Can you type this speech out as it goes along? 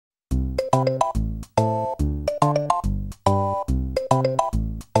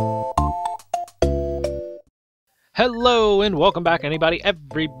Hello and welcome back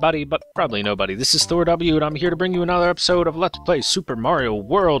everybody, but probably nobody. This is ThorW and I'm here to bring you another episode of Let's Play Super Mario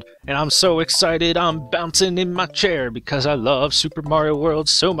World. And I'm so excited I'm bouncing in my chair because I love Super Mario World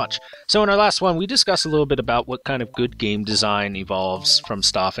so much. So in our last one we discussed a little bit about what kind of good game design evolves from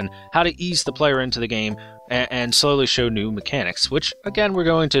stuff and how to ease the player into the game and slowly show new mechanics, which again we're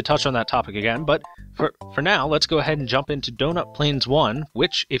going to touch on that topic again, but for now, let's go ahead and jump into Donut Plains 1,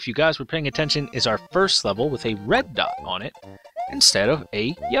 which, if you guys were paying attention, is our first level with a red dot on it, instead of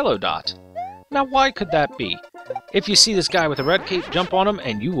a yellow dot. Now, why could that be? If you see this guy with a red cape, jump on him,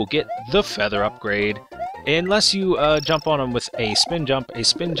 and you will get the feather upgrade. Unless you jump on him with a spin jump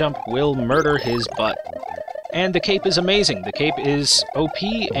will murder his butt. And the cape is amazing. The cape is OP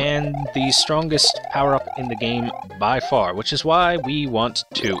and the strongest power-up in the game by far, which is why we want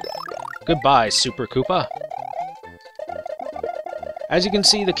to. Goodbye, Super Koopa. As you can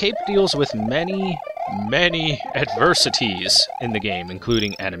see, the cape deals with many adversities in the game,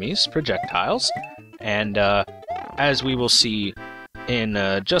 including enemies, projectiles, and as we will see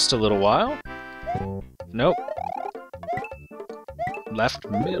in just a little while... Nope. Left,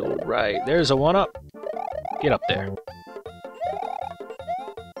 middle, right. There's a one-up. Get up there.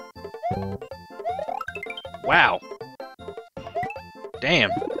 Wow.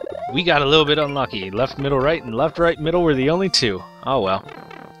 Damn. We got a little bit unlucky. Left, middle, right, and left, right, middle were the only two. Oh well.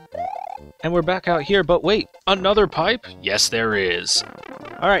 And we're back out here, but wait, another pipe? Yes, there is.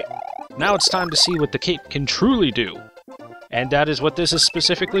 Alright, now it's time to see what the cape can truly do. And that is what this is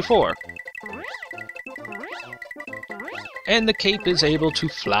specifically for. And the cape is able to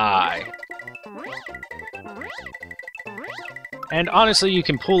fly. And honestly, you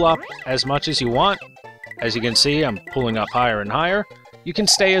can pull up as much as you want. As you can see, I'm pulling up higher and higher. You can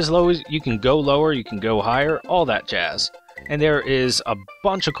stay as low as... You can go lower, you can go higher, all that jazz. And there is a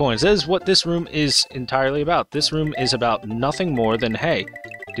bunch of coins. That is what this room is entirely about. This room is about nothing more than, hey,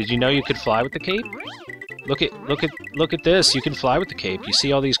 did you know you could fly with the cape? Look at this. You can fly with the cape. You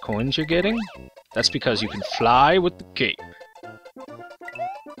see all these coins you're getting? That's because you can fly with the cape.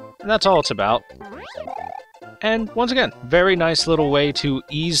 And that's all it's about. And once again, very nice little way to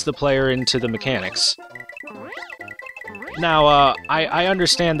ease the player into the mechanics. Now, I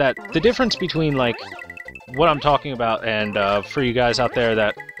understand that the difference between, like, what I'm talking about and for you guys out there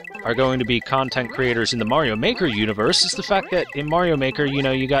that are going to be content creators in the Mario Maker universe is the fact that in Mario Maker, you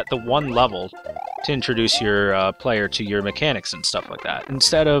know, you got the one level to introduce your player to your mechanics and stuff like that,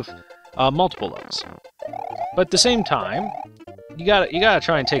 instead of multiple levels. But at the same time, you gotta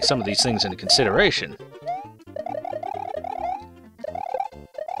try and take some of these things into consideration.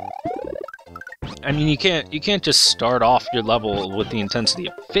 I mean, you can't just start off your level with the intensity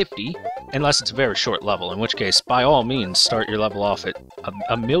of 50, unless it's a very short level, in which case, by all means, start your level off at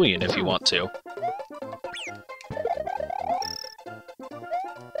a million if you want to.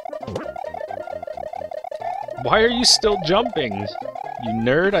 Why are you still jumping? You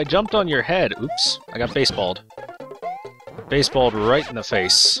nerd, I jumped on your head. Oops, I got baseballed. Baseballed right in the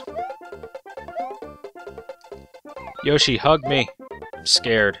face. Yoshi, hug me. I'm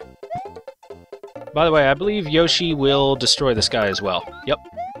scared. By the way, I believe Yoshi will destroy this guy as well. Yep.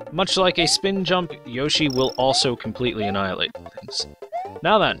 Much like a spin jump, Yoshi will also completely annihilate things.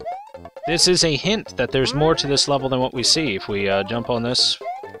 Now then, this is a hint that there's more to this level than what we see. If we jump on this,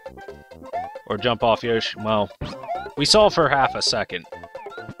 or jump off Yoshi, well, we saw for half a second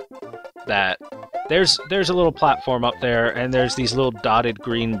that there's a little platform up there, and there's these little dotted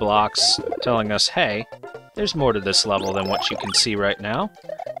green blocks telling us, hey, there's more to this level than what you can see right now.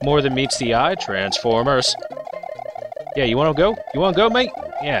 More than meets the eye, Transformers. Yeah, you wanna go? You wanna go, mate?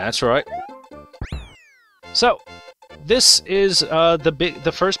 Yeah, that's right. So, this is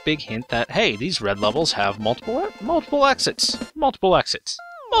the first big hint that, hey, these red levels have multiple exits. Multiple exits.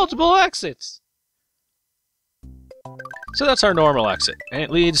 Multiple exits! So that's our normal exit, and it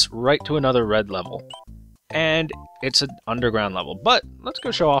leads right to another red level. And it's an underground level, but let's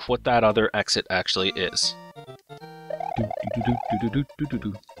go show off what that other exit actually is.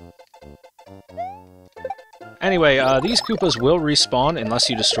 Anyway, these Koopas will respawn unless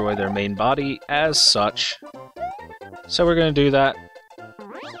you destroy their main body as such. So we're going to do that.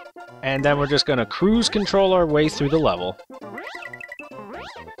 And then we're just going to cruise control our way through the level.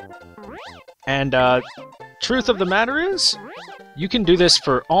 And, truth of the matter is, you can do this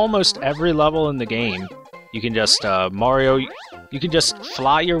for almost every level in the game. You can just, Mario, you can just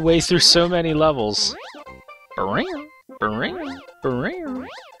fly your way through so many levels.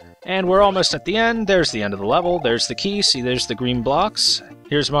 And we're almost at the end. There's the end of the level. There's the key. See, there's the green blocks.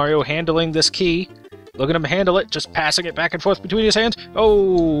 here's Mario handling this key. Look at him handle it, just passing it back and forth between his hands.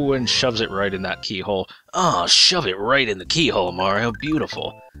 Oh, and shoves it right in that keyhole. Oh, shove it right in the keyhole, Mario.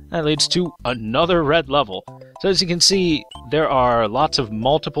 Beautiful. That leads to another red level. So as you can see, there are lots of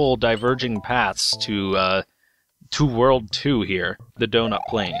multiple diverging paths to World 2 here, the Donut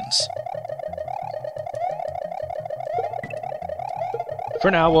Plains. For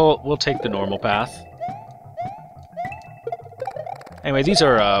now, we'll take the normal path. Anyway, these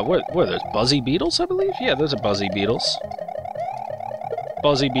are, what are those, Buzzy Beetles, I believe? Yeah, those are Buzzy Beetles.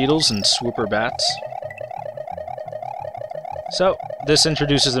 Buzzy Beetles and Swooper Bats. So, this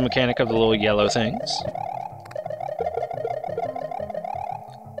introduces the mechanic of the little yellow things.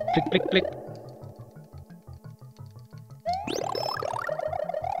 Click, click, click.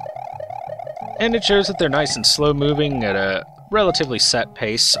 And it shows that they're nice and slow-moving at a relatively set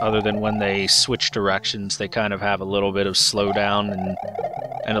pace, other than when they switch directions. They kind of have a little bit of slowdown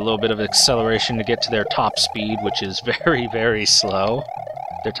and a little bit of acceleration to get to their top speed, which is very, very slow.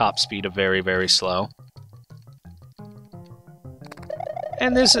 Their top speed of very, very slow.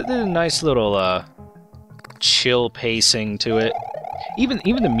 And there's a nice little chill pacing to it.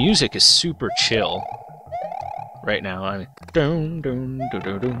 Even the music is super chill right now. I mean, dun, dun, dun,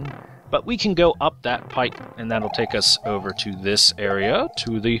 dun, dun. But we can go up that pipe, and that'll take us over to this area,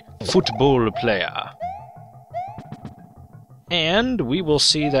 to the football player. And we will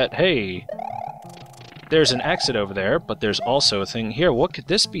see that, hey, there's an exit over there, but there's also a thing here. What could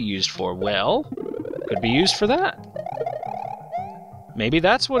this be used for? Well, could be used for that. Maybe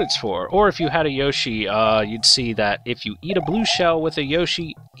that's what it's for. Or if you had a Yoshi, you'd see that if you eat a blue shell with a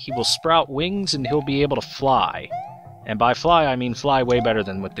Yoshi, he will sprout wings and he'll be able to fly. And by fly, I mean fly way better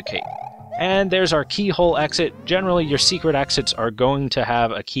than with the cape. And there's our keyhole exit. Generally, your secret exits are going to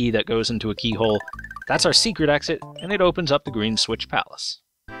have a key that goes into a keyhole. That's our secret exit, and it opens up the Green Switch Palace.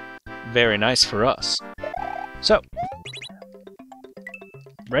 Very nice for us. So,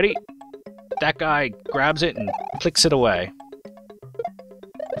 ready? That guy grabs it and clicks it away.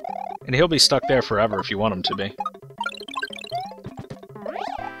 And he'll be stuck there forever if you want him to be.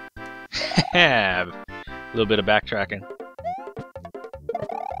 A little bit of backtracking.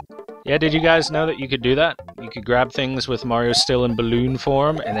 Yeah, did you guys know that you could do that? You could grab things with Mario still in balloon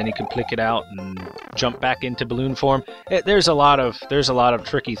form, and then you can flick it out and jump back into balloon form. There's a lot of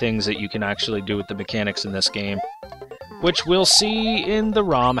tricky things that you can actually do with the mechanics in this game, which we'll see in the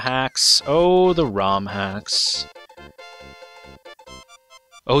ROM hacks. Oh, the ROM hacks.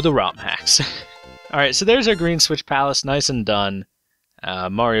 Oh, the ROM hacks. Alright, so there's our Green Switch Palace, nice and done.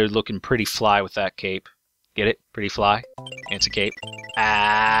 Mario looking pretty fly with that cape. Get it? Pretty fly? It's a cape.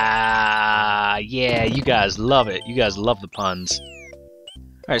 Ah, yeah, you guys love it. You guys love the puns.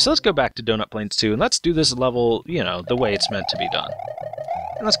 Alright, so let's go back to Donut Plains 2, and let's do this level, you know, the way it's meant to be done.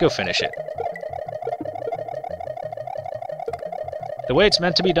 And let's go finish it. The way it's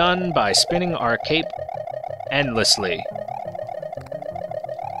meant to be done, by spinning our cape endlessly.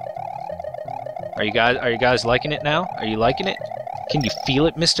 Are you guys liking it now? Are you liking it? Can you feel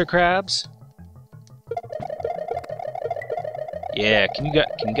it, Mr. Krabs? Yeah, can you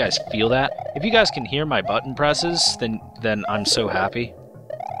guys feel that? If you guys can hear my button presses, then I'm so happy.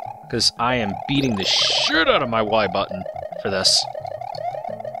 Because I am beating the shit out of my Y button for this.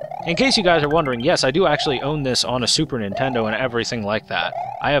 In case you guys are wondering, yes, I do actually own this on a Super Nintendo and everything like that.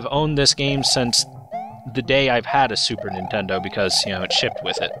 I have owned this game since the day I've had a Super Nintendo because, you know, it shipped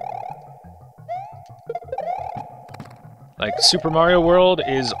with it. Like, Super Mario World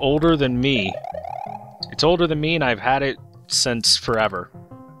is older than me. It's older than me, and I've had it since forever.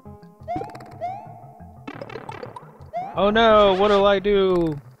 Oh no, what'll I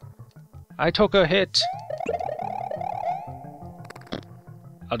do? I took a hit.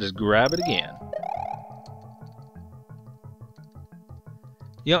 I'll just grab it again.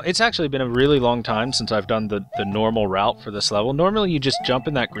 You know, it's actually been a really long time since I've done the normal route for this level. Normally you just jump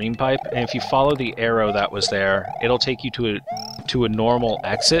in that green pipe, and if you follow the arrow that was there, it'll take you to a normal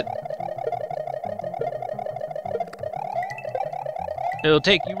exit. It'll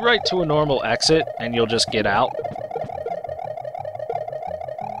take you right to a normal exit, and you'll just get out.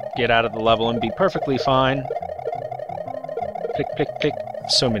 Get out of the level and be perfectly fine. Click, click, click.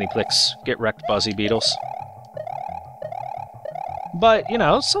 So many clicks. Get wrecked, Buzzy Beetles. But, you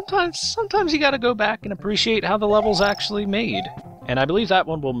know, sometimes you gotta go back and appreciate how the level's actually made. And I believe that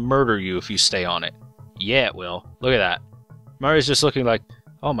one will murder you if you stay on it. Yeah, it will. Look at that. Mario's just looking like,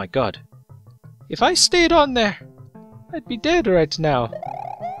 oh my god. If I stayed on there, I'd be dead right now.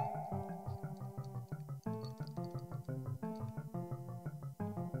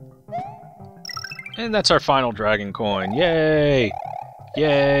 And that's our final dragon coin. Yay!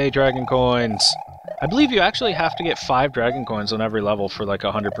 Yay, dragon coins! I believe you actually have to get 5 dragon coins on every level for like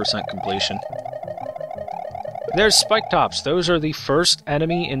 100% completion. There's Spike Tops. Those are the first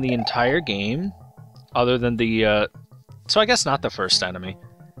enemy in the entire game, other than the, so I guess not the first enemy,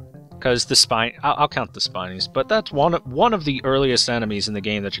 because the spine, I'll count the Spinies, but that's one of the earliest enemies in the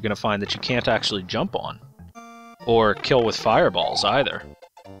game that you're going to find that you can't actually jump on, or kill with fireballs either.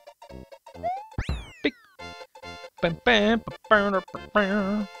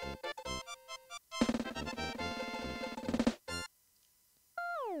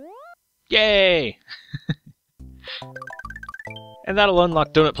 Yay! And that'll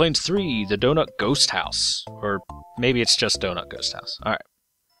unlock Donut Plains 3, the Donut Ghost House. Or maybe it's just Donut Ghost House. Alright.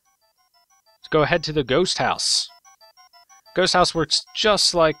 Let's go ahead to the Ghost House. Ghost House works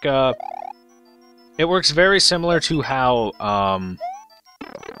just like, it works very similar to how,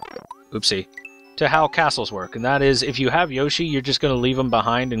 oopsie. To how castles work. And that is, if you have Yoshi, you're just going to leave them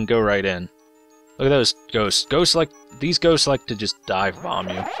behind and go right in. Look at those ghosts. These ghosts like to just dive bomb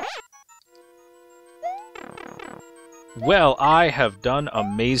you. Well, I have done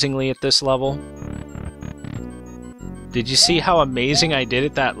amazingly at this level. Did you see how amazing I did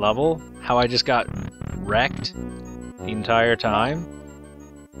at that level? How I just got wrecked the entire time?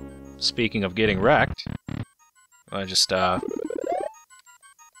 Speaking of getting wrecked, I just,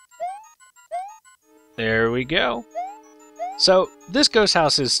 there we go. So, this ghost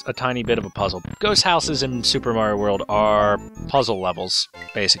house is a tiny bit of a puzzle. Ghost houses in Super Mario World are puzzle levels,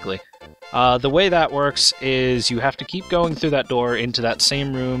 basically. The way that works is you have to keep going through that door into that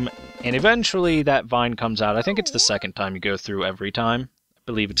same room, and eventually that vine comes out. I think it's the second time you go through every time. I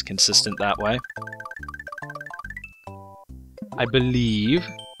believe it's consistent that way. I believe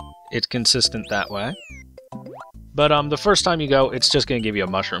it's consistent that way. But the first time you go, it's just going to give you a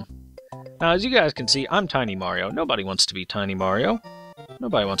mushroom. Now, as you guys can see, I'm Tiny Mario. Nobody wants to be Tiny Mario.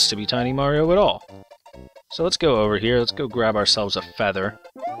 Nobody wants to be Tiny Mario at all. So let's go over here. Let's go grab ourselves a feather.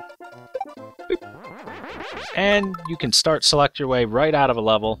 And you can select your way right out of a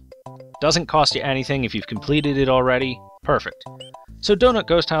level. Doesn't cost you anything if you've completed it already. Perfect. So Donut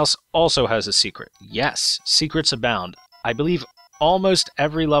Ghost House also has a secret. Yes, secrets abound. I believe almost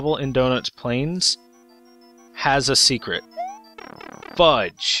every level in Donut Plains has a secret.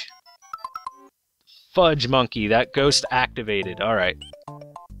 Fudge. Fudge Monkey, that ghost activated. Alright.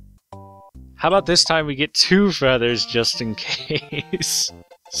 How about this time we get 2 feathers just in case?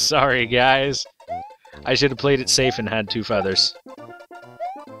 Sorry, guys. I should have played it safe and had 2 feathers.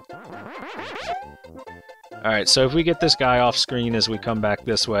 Alright, so if we get this guy off screen as we come back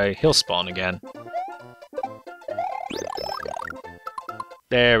this way, he'll spawn again.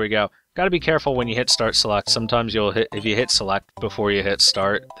 There we go. Gotta be careful when you hit start select. Sometimes if you hit select before you hit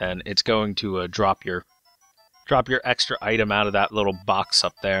start, then it's going to drop your extra item out of that little box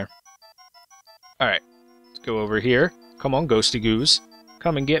up there. Alright, let's go over here. Come on, Ghosty Goose.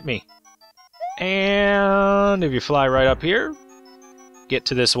 Come and get me. And if you fly right up here, get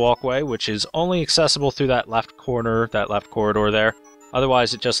to this walkway, which is only accessible through that left corner, that left corridor there.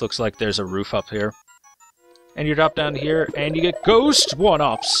 Otherwise, it just looks like there's a roof up here. And you drop down here, and you get Ghost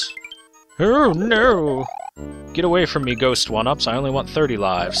 1-ups. Oh, no! Get away from me, Ghost 1-ups. I only want 30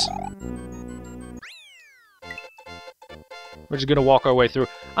 lives. We're just gonna walk our way through.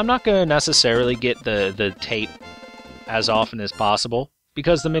 I'm not gonna necessarily get the tape as often as possible,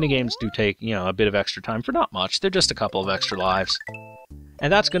 because the minigames do take, you know, a bit of extra time for not much. They're just a couple of extra lives.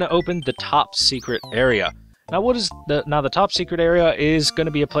 And that's gonna open the top secret area. Now the top secret area is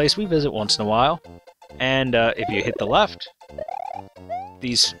gonna be a place we visit once in a while. And if you hit the left,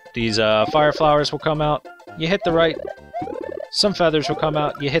 these fire flowers will come out. You hit the right, some feathers will come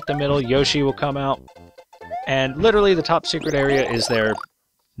out. You hit the middle, Yoshi will come out. And literally the top secret area is there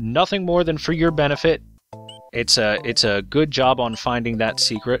nothing more than for your benefit. It's a good job on finding that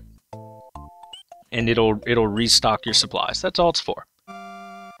secret. And it'll restock your supplies. That's all it's for.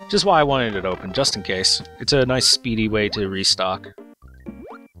 Just why I wanted it open, just in case. It's a nice speedy way to restock.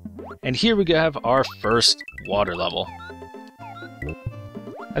 And here we have our first water level.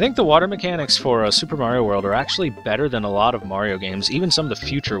 I think the water mechanics for Super Mario World are actually better than a lot of Mario games, even some of the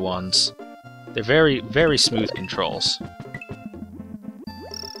future ones. They're very, very smooth controls.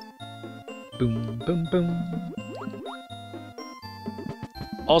 Boom, boom, boom.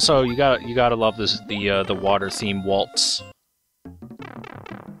 Also, you gotta love the water theme waltz.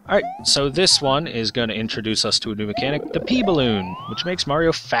 Alright, so this one is going to introduce us to a new mechanic, the pee balloon, which makes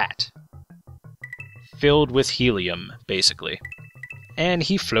Mario fat. Filled with helium, basically. And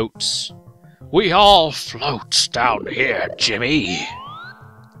he floats. We all float down here, Jimmy.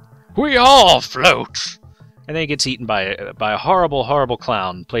 We all float And then he gets eaten by a horrible, horrible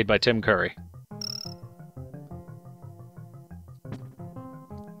clown, played by Tim Curry.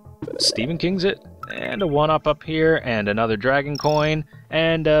 Stephen King's it. And a 1-up up here, and another dragon coin.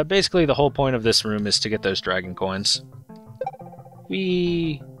 And basically the whole point of this room is to get those dragon coins.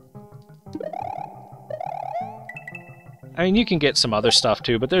 I mean, you can get some other stuff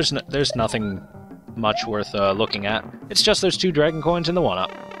too, but there's nothing much worth looking at. It's just those 2 dragon coins and the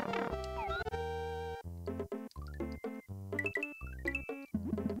 1-up.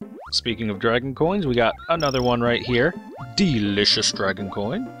 Speaking of dragon coins, we got another one right here. Delicious dragon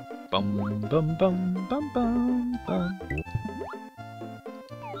coin. Bum bum bum bum bum bum.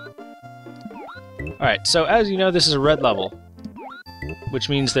 Alright, so as you know, this is a red level, which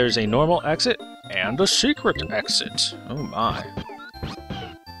means there's a normal exit and a secret exit. Oh my.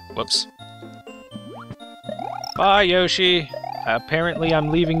 Whoops. Bye, Yoshi. Apparently I'm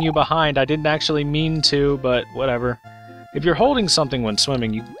leaving you behind. I didn't actually mean to, but whatever. If you're holding something when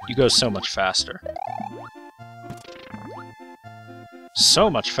swimming, you go so much faster. So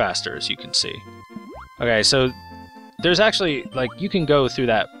much faster, as you can see. Okay, so there's actually, like, you can go through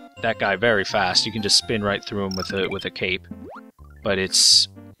that guy very fast. You can just spin right through him with a cape. But it's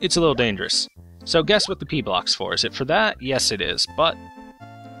a little dangerous. So guess what the P block's for. Is it for that? Yes, it is. But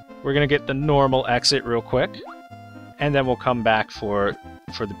we're gonna get the normal exit real quick, and then we'll come back for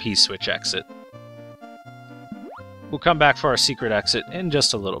the P switch exit. We'll come back for our secret exit in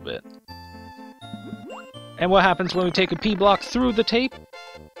just a little bit. And what happens when we take a P block through the tape?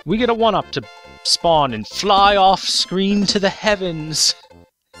 We get a 1-up to spawn and fly off screen to the heavens.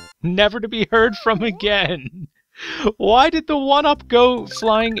 Never to be heard from again. Why did the 1-up go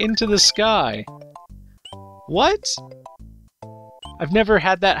flying into the sky? What? I've never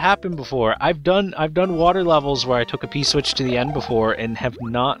had that happen before. I've done water levels where I took a P switch to the end before and have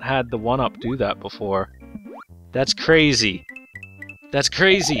not had the 1-up do that before. That's crazy. That's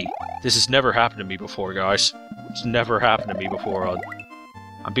crazy. This has never happened to me before, guys. It's never happened to me before.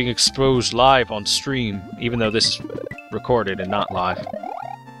 I'm being exposed live on stream, even though this is recorded and not live.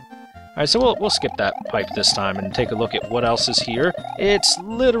 Alright, so we'll skip that pipe this time and take a look at what else is here. It's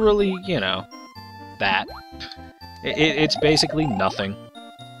literally, you know, that. It's basically nothing.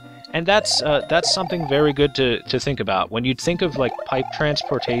 And that's something very good to think about. When you think of, like, pipe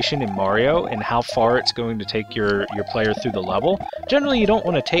transportation in Mario and how far it's going to take your player through the level, generally you don't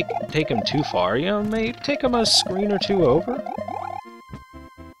want to take him too far. You know, maybe take him a screen or 2 over.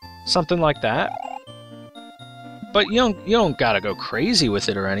 Something like that. But you don't gotta go crazy with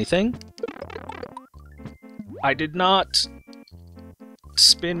it or anything. I did not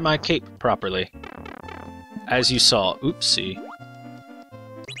spin my cape properly. As you saw. Oopsie.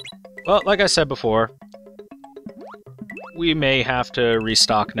 Well, like I said before, we may have to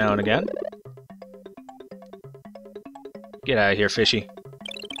restock now and again. Get out of here, fishy.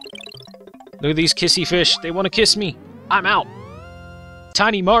 Look at these kissy fish. They want to kiss me. I'm out.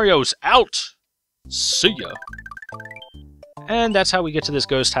 Tiny Mario's out. See ya. And that's how we get to this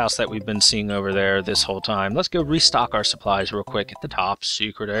ghost house that we've been seeing over there this whole time. Let's go restock our supplies real quick at the top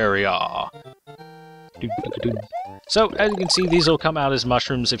secret area. So, as you can see, these will come out as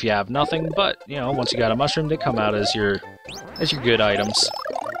mushrooms if you have nothing, but, you know, once you got a mushroom, they come out as your good items.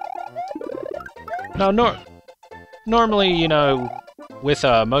 Now, normally, you know, with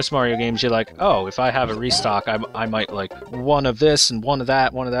most Mario games, you're like, oh, if I have a restock, I might like one of this and one of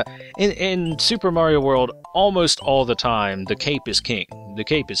that, one of that. In Super Mario World, almost all the time, the cape is king. The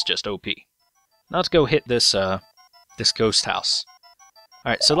cape is just OP. Now let's go hit this ghost house.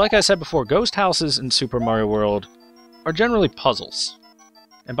 Alright, so like I said before, ghost houses in Super Mario World are generally puzzles.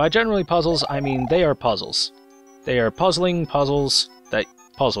 And by generally puzzles, I mean they are puzzles. They are puzzling puzzles that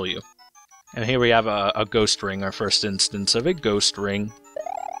puzzle you. And here we have a ghost ring, our first instance of a ghost ring.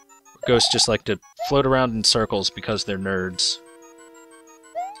 Ghosts just like to float around in circles because they're nerds.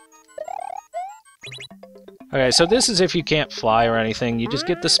 Okay, so this is if you can't fly or anything. You just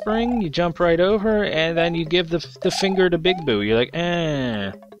get the spring, you jump right over, and then you give the finger to Big Boo. You're like,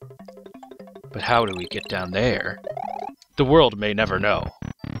 eh. But how do we get down there? The world may never know.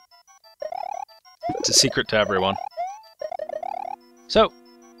 It's a secret to everyone. So,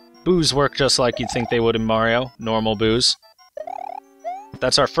 boos work just like you'd think they would in Mario. Normal boos.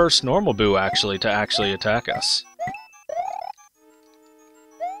 That's our first normal boo, actually, to actually attack us.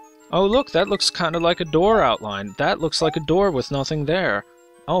 Oh, look, that looks kind of like a door outline. That looks like a door with nothing there.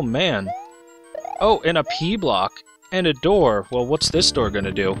 Oh, man. Oh, and a P block. And a door. Well, what's this door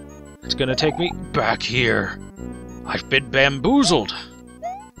gonna do? It's gonna take me back here. I've been bamboozled.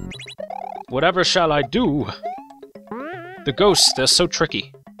 Whatever shall I do? The ghosts, they're so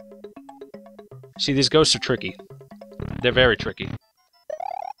tricky. See, these ghosts are tricky. They're very tricky.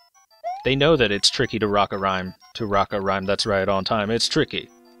 They know that it's tricky to rock a rhyme. To rock a rhyme that's right on time. It's tricky.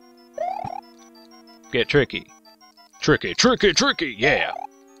 Get tricky. Tricky, tricky, tricky, yeah!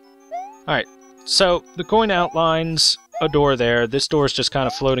 Alright, so the coin outlines a door there. This door is just kind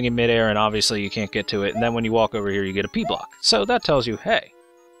of floating in midair, and obviously you can't get to it. And then when you walk over here, you get a P block. So that tells you, hey,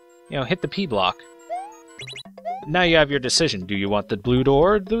 you know, hit the P block. Now you have your decision. Do you want the blue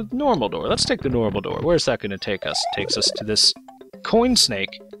door or the normal door? Let's take the normal door. Where's that going to take us? Takes us to this coin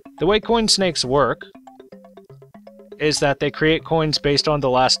snake. The way coin snakes work is that they create coins based on the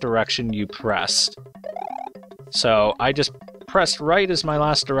last direction you pressed. So I just pressed right as my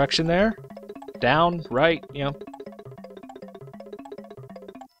last direction there. Down, right, you know.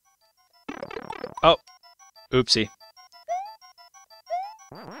 Oh, oopsie.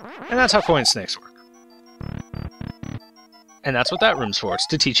 And that's how coin snakes work. And that's what that room's for. It's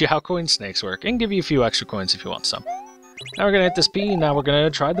to teach you how coin snakes work and give you a few extra coins if you want some. Now we're going to hit this P, now we're going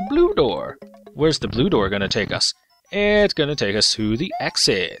to try the blue door. Where's the blue door going to take us? It's going to take us to the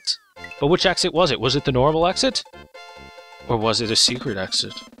exit. But which exit was it? Was it the normal exit? Or was it a secret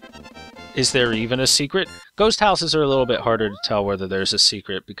exit? Is there even a secret? Ghost houses are a little bit harder to tell whether there's a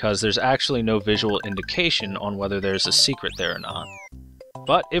secret because there's actually no visual indication on whether there's a secret there or not.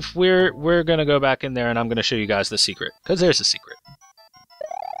 But if we're going to go back in there and I'm going to show you guys the secret, because there's a secret.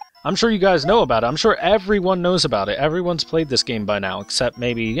 I'm sure you guys know about it. I'm sure everyone knows about it. Everyone's played this game by now, except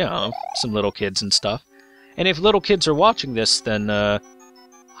maybe, you know, some little kids and stuff. And if little kids are watching this, then,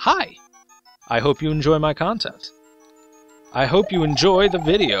 hi! I hope you enjoy my content. I hope you enjoy the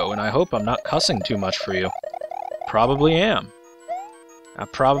video, and I hope I'm not cussing too much for you. Probably am. I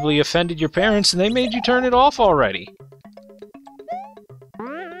probably offended your parents and they made you turn it off already.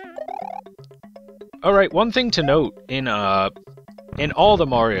 Alright, one thing to note in all the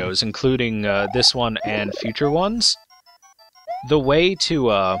Marios, including this one and future ones, the way to,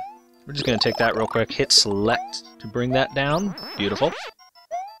 we're just going to take that real quick, hit select to bring that down. Beautiful.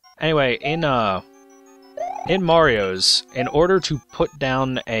 Anyway, in Mario's, in order to put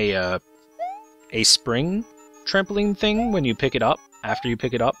down a spring trampoline thing when you pick it up, after you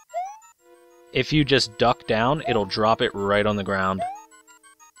pick it up, if you just duck down, it'll drop it right on the ground.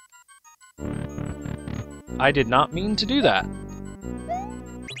 I did not mean to do that.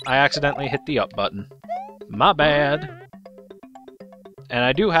 I accidentally hit the up button. My bad. And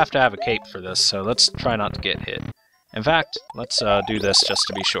I do have to have a cape for this, so let's try not to get hit. In fact, let's do this just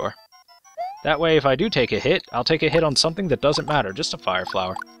to be sure. That way, if I do take a hit, I'll take a hit on something that doesn't matter, just a fire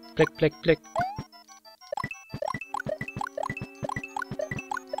flower. Plick, plick, plick.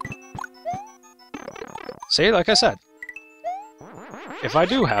 See, like I said, if I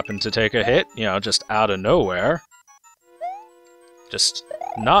do happen to take a hit, you know, just out of nowhere, just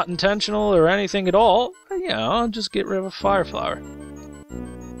not intentional or anything at all, you know, I'll just get rid of a fire flower.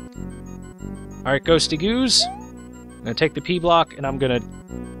 Alright, Ghosty Goose, I'm gonna take the P block and I'm gonna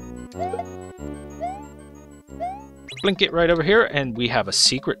blink it right over here, and we have a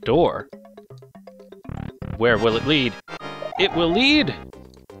secret door. Where will it lead? It will lead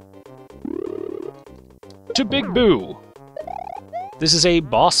to Big Boo. This is a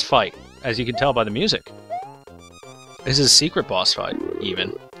boss fight, as you can tell by the music. This is a secret boss fight,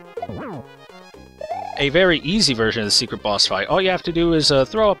 even. A very easy version of the secret boss fight. All you have to do is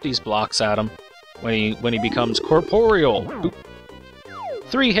throw up these blocks at him when he becomes corporeal. Boop.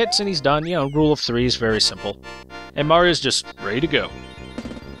 3 hits and he's done. You know, rule of 3 is very simple. And Mario's just ready to go.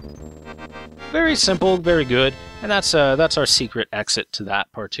 Very simple, very good. And that's our secret exit to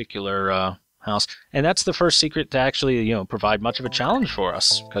that particular house. And that's the first secret to actually, you know, provide much of a challenge for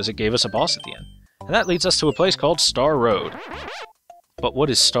us, because it gave us a boss at the end. And that leads us to a place called Star Road. But what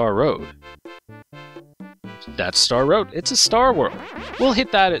is Star Road? That's Star Road. It's a Star World. We'll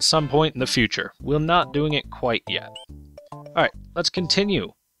hit that at some point in the future. We're not doing it quite yet. Alright, let's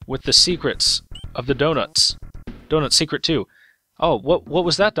continue with the secrets of the donuts. Donut Secret 2. Oh, what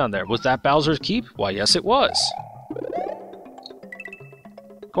was that down there? Was that Bowser's Keep? Why, yes it was.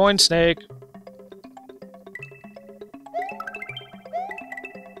 Coin snake.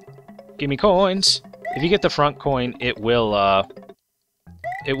 Give me coins. If you get the front coin, it will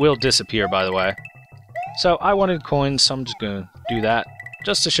disappear, by the way. So I wanted coins, so I'm just gonna do that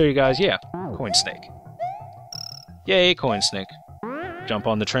just to show you guys. Yeah, coin snake. Yay, coin snake. Jump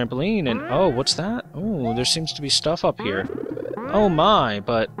on the trampoline and oh, what's that? Oh, there seems to be stuff up here. Oh my,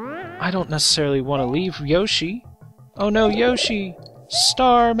 but I don't necessarily want to leave Yoshi. Oh no, Yoshi!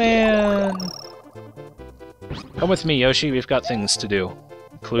 Starman! Come with me, Yoshi. We've got things to do.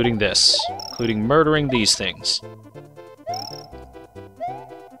 Including this. Including murdering these things.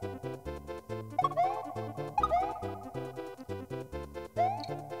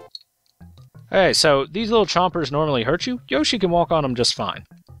 Okay, so these little chompers normally hurt you. Yoshi can walk on them just fine.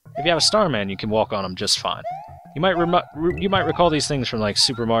 If you have a Starman, you can walk on them just fine. You might recall these things from like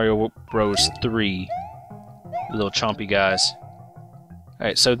Super Mario Bros. 3. Little chompy guys.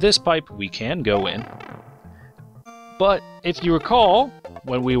 Alright, so this pipe we can go in. But if you recall,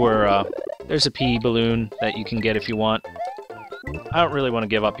 when we were, there's a pea balloon that you can get if you want. I don't really want to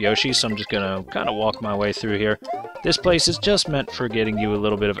give up Yoshi, so I'm just gonna kind of walk my way through here. This place is just meant for getting you a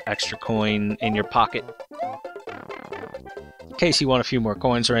little bit of extra coin in your pocket. In case you want a few more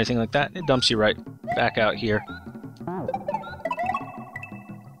coins or anything like that, it dumps you right back out here.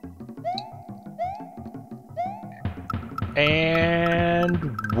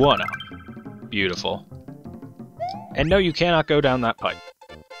 And one up. Beautiful. And no, you cannot go down that pipe.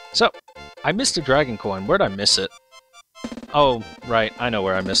 So, I missed a dragon coin. Where'd I miss it? Oh, right, I know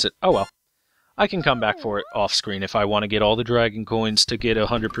where I missed it. Oh well. I can come back for it off-screen if I want to get all the dragon coins to get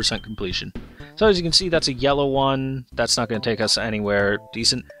 100% completion. So as you can see, that's a yellow one. That's not going to take us anywhere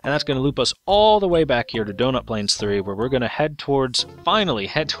decent. And that's going to loop us all the way back here to Donut Plains 3, where we're going to finally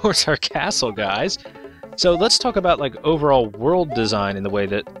head towards our castle, guys. So let's talk about like overall world design in the way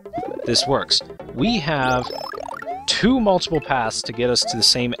that this works. We have two multiple paths to get us to the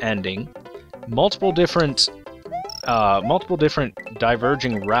same ending, multiple different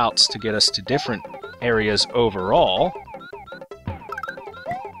diverging routes to get us to different areas overall,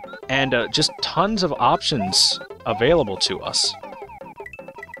 and just tons of options available to us.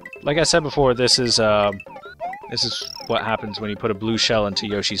 Like I said before, this is what happens when you put a blue shell into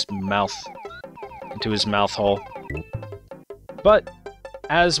Yoshi's mouth, into his mouth hole. But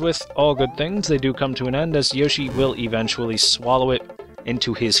as with all good things, they do come to an end, as Yoshi will eventually swallow it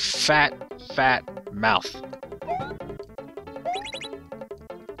into his fat mouth.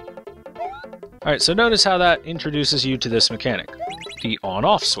 Alright, so notice how that introduces you to this mechanic, the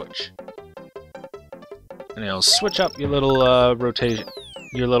on-off switch. And it'll switch up your little rotation,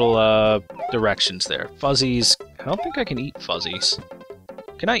 your little directions there. Fuzzies, I don't think I can eat fuzzies.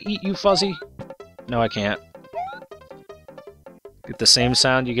 Can I eat you, Fuzzy? No, I can't. Get the same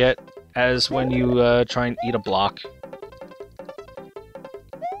sound you get as when you try and eat a block.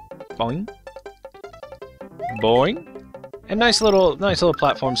 Boing. Boing. And nice little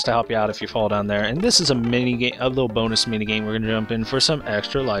platforms to help you out if you fall down there. And this is a mini game, a little bonus mini game. We're gonna jump in for some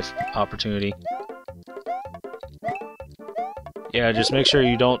extra life opportunity. Yeah, just make sure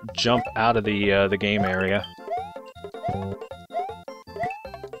you don't jump out of the game area.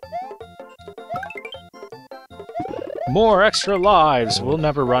 More extra lives! We'll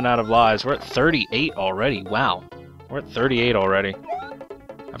never run out of lives. We're at 38 already. Wow. We're at 38 already.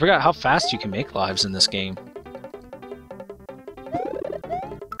 I forgot how fast you can make lives in this game.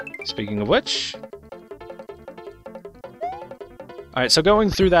 Speaking of which... Alright, so going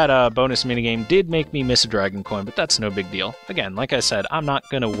through that bonus minigame did make me miss a dragon coin, but that's no big deal. Again, like I said, I'm not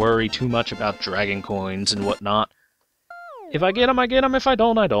gonna worry too much about dragon coins and whatnot. If I get them, I get them. If I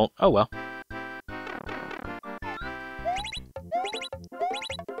don't, I don't. Oh well.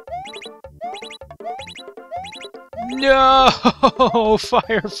 No!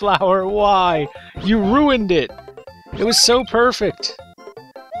 Fire Flower, why? You ruined it! It was so perfect!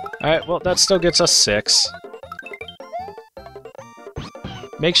 Alright, well, that still gets us 6.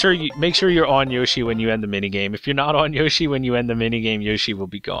 Make sure you're on Yoshi when you end the minigame. If you're not on Yoshi when you end the minigame, Yoshi will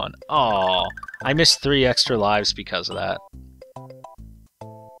be gone. Aww. I missed 3 extra lives because of that.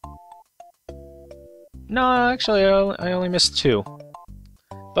 No, actually, I only missed 2.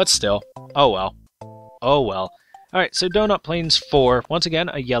 But still. Oh well. Oh well. Alright, so Donut Plains 4. Once again,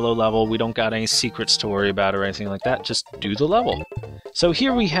 a yellow level. We don't got any secrets to worry about or anything like that. Just do the level. So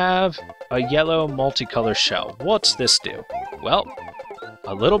here we have a yellow multicolor shell. What's this do? Well,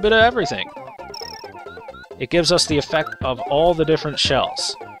 a little bit of everything. It gives us the effect of all the different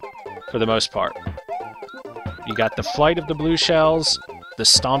shells, for the most part. You got the flight of the blue shells, the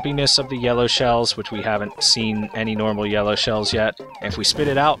stompiness of the yellow shells, which we haven't seen any normal yellow shells yet. And if we spit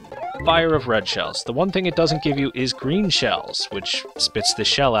it out, fire of red shells. The one thing it doesn't give you is green shells, which spits the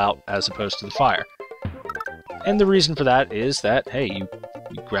shell out as opposed to the fire. And the reason for that is that, hey, you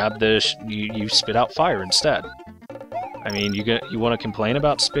grab the you spit out fire instead. I mean, you want to complain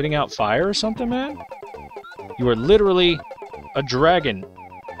about spitting out fire or something, man? You are literally a dragon.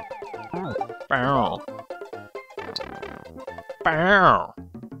 Bow. Bow.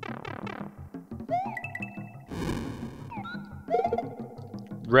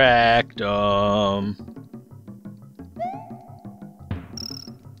 Rectum.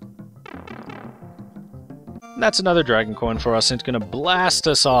 That's another dragon coin for us, and it's gonna blast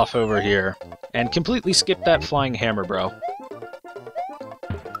us off over here. And completely skip that flying hammer, bro.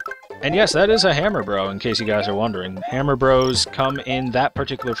 And yes, that is a Hammer Bro, in case you guys are wondering. Hammer Bros come in that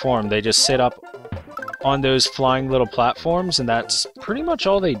particular form. They just sit up on those flying little platforms, and that's pretty much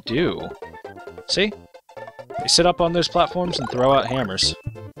all they do. See? They sit up on those platforms and throw out hammers.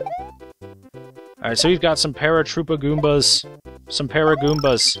 Alright, so we've got some Paratroopa Goombas. Some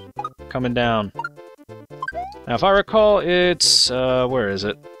Paragoombas coming down. Now, if I recall, it's... where is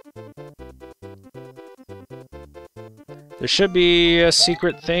it? There should be a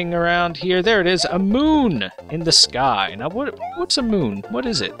secret thing around here. There it is, a moon in the sky. Now, what's a moon? What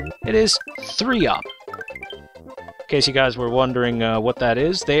is it? It is 3-up. In case you guys were wondering what that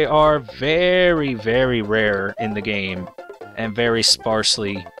is, they are very, very rare in the game and very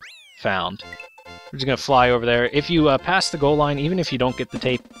sparsely found. We're just gonna fly over there. If you pass the goal line, even if you don't get the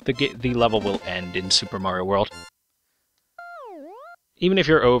tape, the level will end in Super Mario World. Even if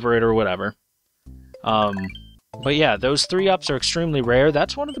you're over it or whatever. But yeah, those 3-ups are extremely rare.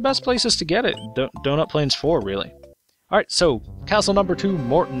 That's one of the best places to get it. Donut Plains 4, really. Alright, so, castle number 2,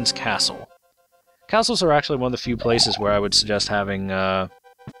 Morton's Castle. Castles are actually one of the few places where I would suggest having a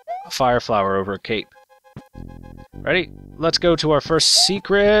Fire Flower over a cape. Ready? Let's go to our first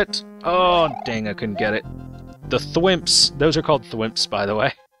secret. Oh, dang, I couldn't get it. The Thwimps. Those are called Thwimps, by the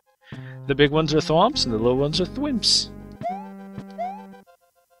way. The big ones are Thwomps, and the little ones are Thwimps.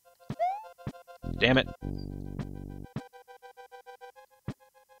 Damn it.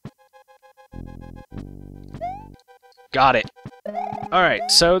 Got it.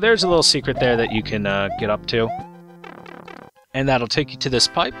 Alright, so there's a little secret there that you can get up to. And that'll take you to this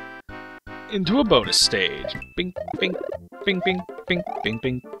pipe into a bonus stage. Bing, bing, bing, bing, bing, bing, bing, bing,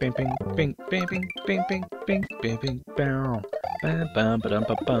 bing, bing, bing, bing, bing, bing, bing, bing, bing, bam, bam, bam, ba-dum,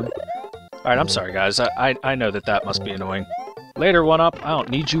 ba-bum. Alright, I'm sorry, guys. I know that must be annoying. Later, 1-up. I don't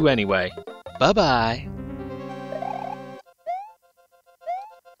need you anyway. Bye-bye.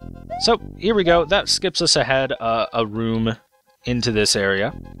 So, here we go. That skips us ahead a room into this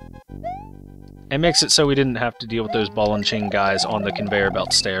area. It makes it so we didn't have to deal with those ball and chain guys on the conveyor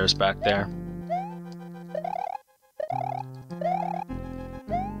belt stairs back there.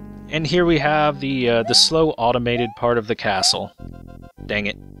 And here we have the slow automated part of the castle. Dang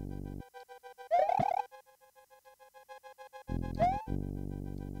it.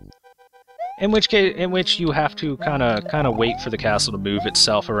 In which you have to kind of wait for the castle to move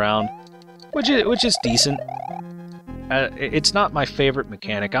itself around, which is decent. It's not my favorite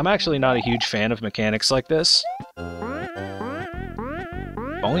mechanic. I'm actually not a huge fan of mechanics like this.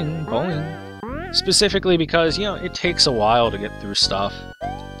 Boing, boing. Specifically because, you know, it takes a while to get through stuff.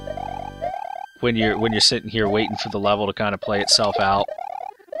 When you're sitting here waiting for the level to kind of play itself out.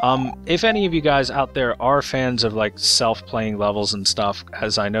 If any of you guys out there are fans of like self-playing levels and stuff,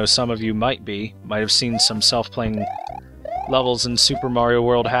 as I know some of you might have seen some self-playing levels in Super Mario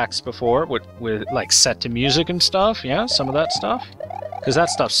World hacks before, with like set to music and stuff, yeah, some of that stuff. Because that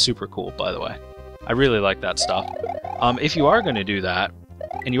stuff's super cool, by the way. I really like that stuff. If you are going to do that,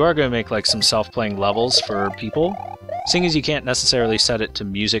 and you are going to make like some self-playing levels for people, seeing as you can't necessarily set it to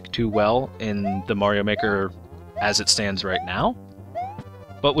music too well in the Mario Maker as it stands right now,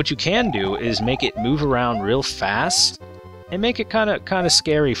 but what you can do is make it move around real fast, and make it kind of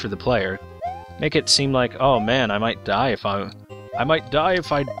scary for the player. Make it seem like, oh man, I might die if I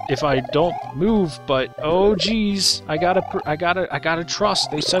don't move, but oh geez, I gotta trust.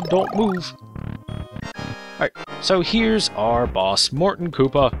 They said don't move. Alright, so here's our boss, Morton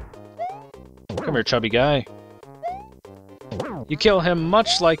Koopa. Come here, chubby guy. You kill him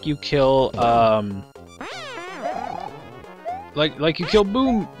much like you kill, like you kill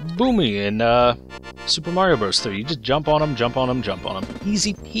Boomy in Super Mario Bros. 3. You just jump on him, jump on him, jump on him.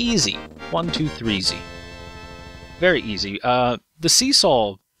 Easy peasy. 1, 2, 3-zy. Very easy. The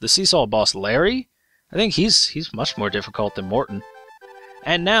Seesaw boss, Larry, I think he's much more difficult than Morton.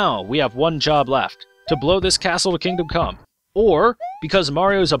 And now we have one job left: to blow this castle to Kingdom Come. Or, because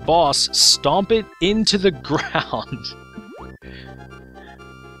Mario's a boss, stomp it into the ground.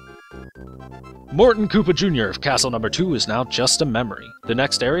 Morton Koopa Jr. of Castle Number 2 is now just a memory. The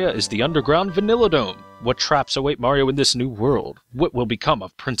next area is the underground Vanilla Dome. What traps await Mario in this new world? What will become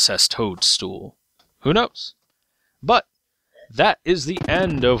of Princess Toadstool? Who knows? But that is the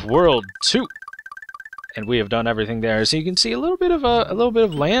end of World 2. And we have done everything there. So you can see a little bit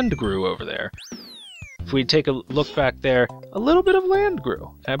of land grew over there. If we take a look back there, a little bit of land grew.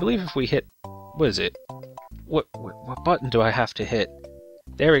 And I believe if we hit, what is it? What button do I have to hit?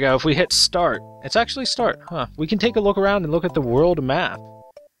 There we go. If we hit start, it's actually start, huh? We can take a look around and look at the world map.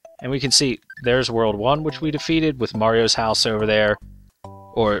 And we can see there's World 1, which we defeated with Mario's house over there,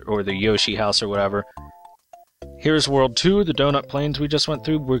 or the Yoshi house or whatever. Here's World 2, the Donut Plains we just went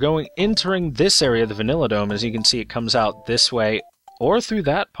through. We're entering this area, the Vanilla Dome. As you can see, it comes out this way or through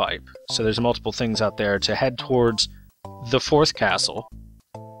that pipe. So there's multiple things out there to head towards the 4th castle.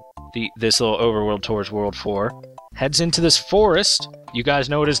 This little overworld towards World 4. Heads into this forest. You guys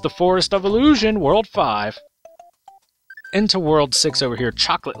know it as the Forest of Illusion, World 5. Into World 6 over here,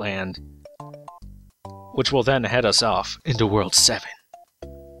 Chocolate Land. Which will then head us off into World 7.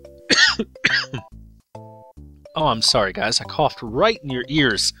 Oh, I'm sorry, guys. I coughed right in your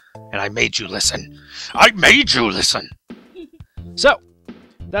ears, and I made you listen. I made you listen! So,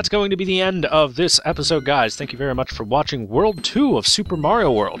 that's going to be the end of this episode, guys. Thank you very much for watching World 2 of Super Mario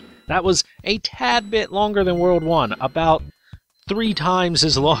World. That was a tad bit longer than World 1, about 3 times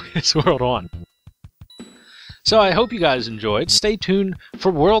as long as World 1. So I hope you guys enjoyed. Stay tuned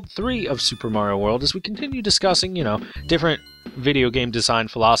for World 3 of Super Mario World as we continue discussing, different video game design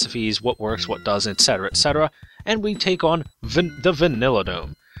philosophies, what works, what doesn't, etc., etc., and we take on the Vanilla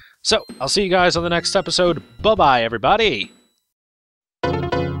Dome. So, I'll see you guys on the next episode. Bye-bye, everybody!